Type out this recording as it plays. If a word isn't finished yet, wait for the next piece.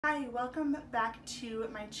Hi, welcome back to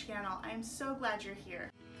my channel. I'm so glad you're here.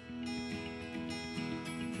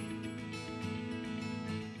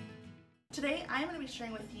 Today I'm going to be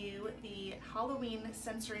sharing with you the Halloween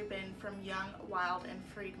sensory bin from Young, Wild, and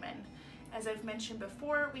Friedman. As I've mentioned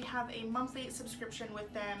before, we have a monthly subscription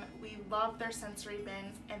with them. We love their sensory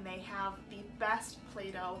bins and they have the best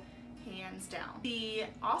Play-Doh hands down. The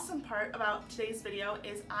awesome part about today's video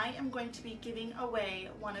is I am going to be giving away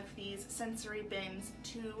one of these sensory bins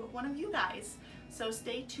to one of you guys. So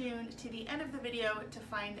stay tuned to the end of the video to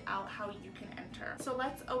find out how you can enter. So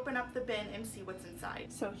let's open up the bin and see what's inside.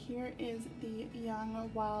 So here is the Young,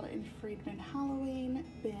 Wild, and Friedman Halloween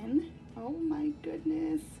bin. Oh my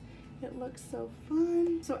goodness. It looks so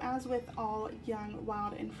fun. So as with all Young,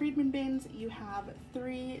 Wild, and Friedman bins, you have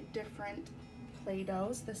 3 different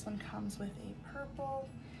Play-Dohs. This one comes with a purple,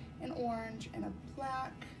 an orange, and a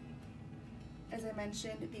black. As I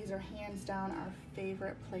mentioned, these are hands down our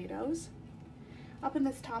favorite Play-Dohs. Up in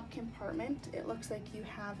this top compartment, it looks like you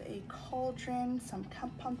have a cauldron, some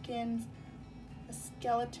pumpkins, a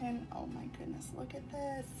skeleton. Oh my goodness, look at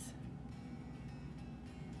this.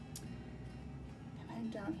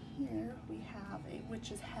 And down here we have a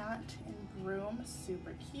witch's hat and broom,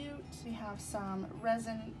 super cute. We have some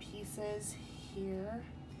resin pieces here,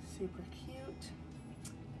 super cute.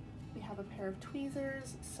 We have a pair of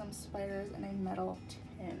tweezers, some spiders, and a metal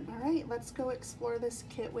tin. All right, let's go explore this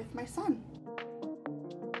kit with my son.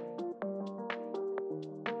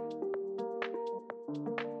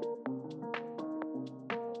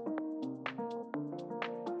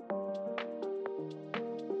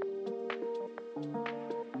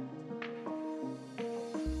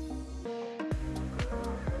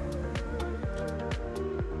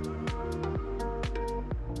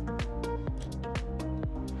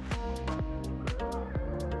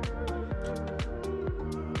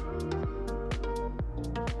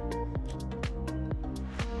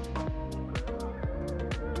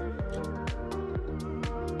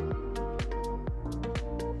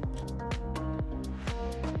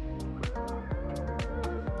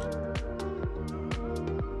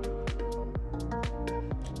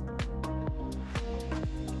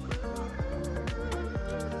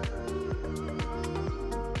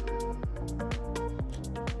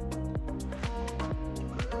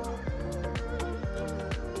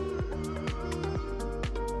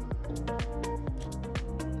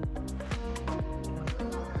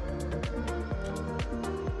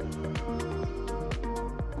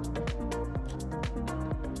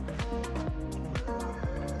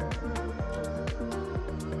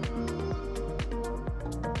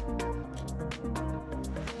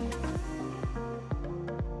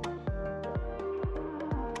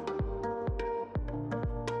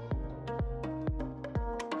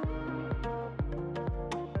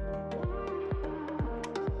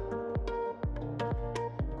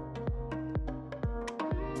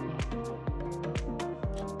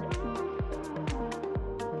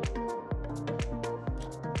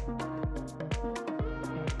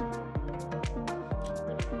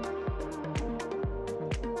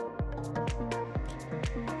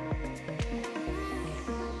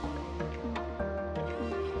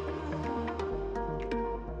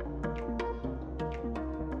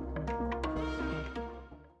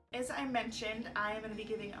 As I mentioned, I am going to be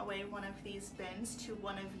giving away one of these bins to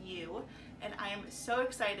one of you, and I am so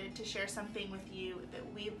excited to share something with you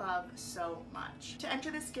that we love so much. To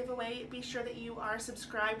enter this giveaway, be sure that you are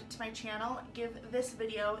subscribed to my channel, give this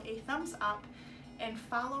video a thumbs up, and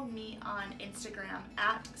follow me on Instagram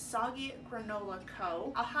at Soggy Granola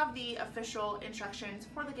Co. I'll have the official instructions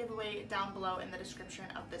for the giveaway down below in the description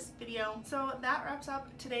of this video. So that wraps up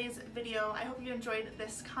today's video. I hope you enjoyed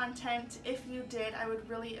this content. If you did, I would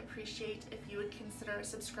really appreciate if you would consider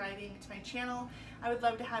subscribing to my channel. I would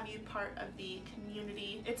love to have you part of the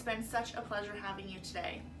community. It's been such a pleasure having you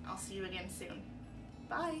today. I'll see you again soon.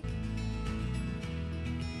 Bye!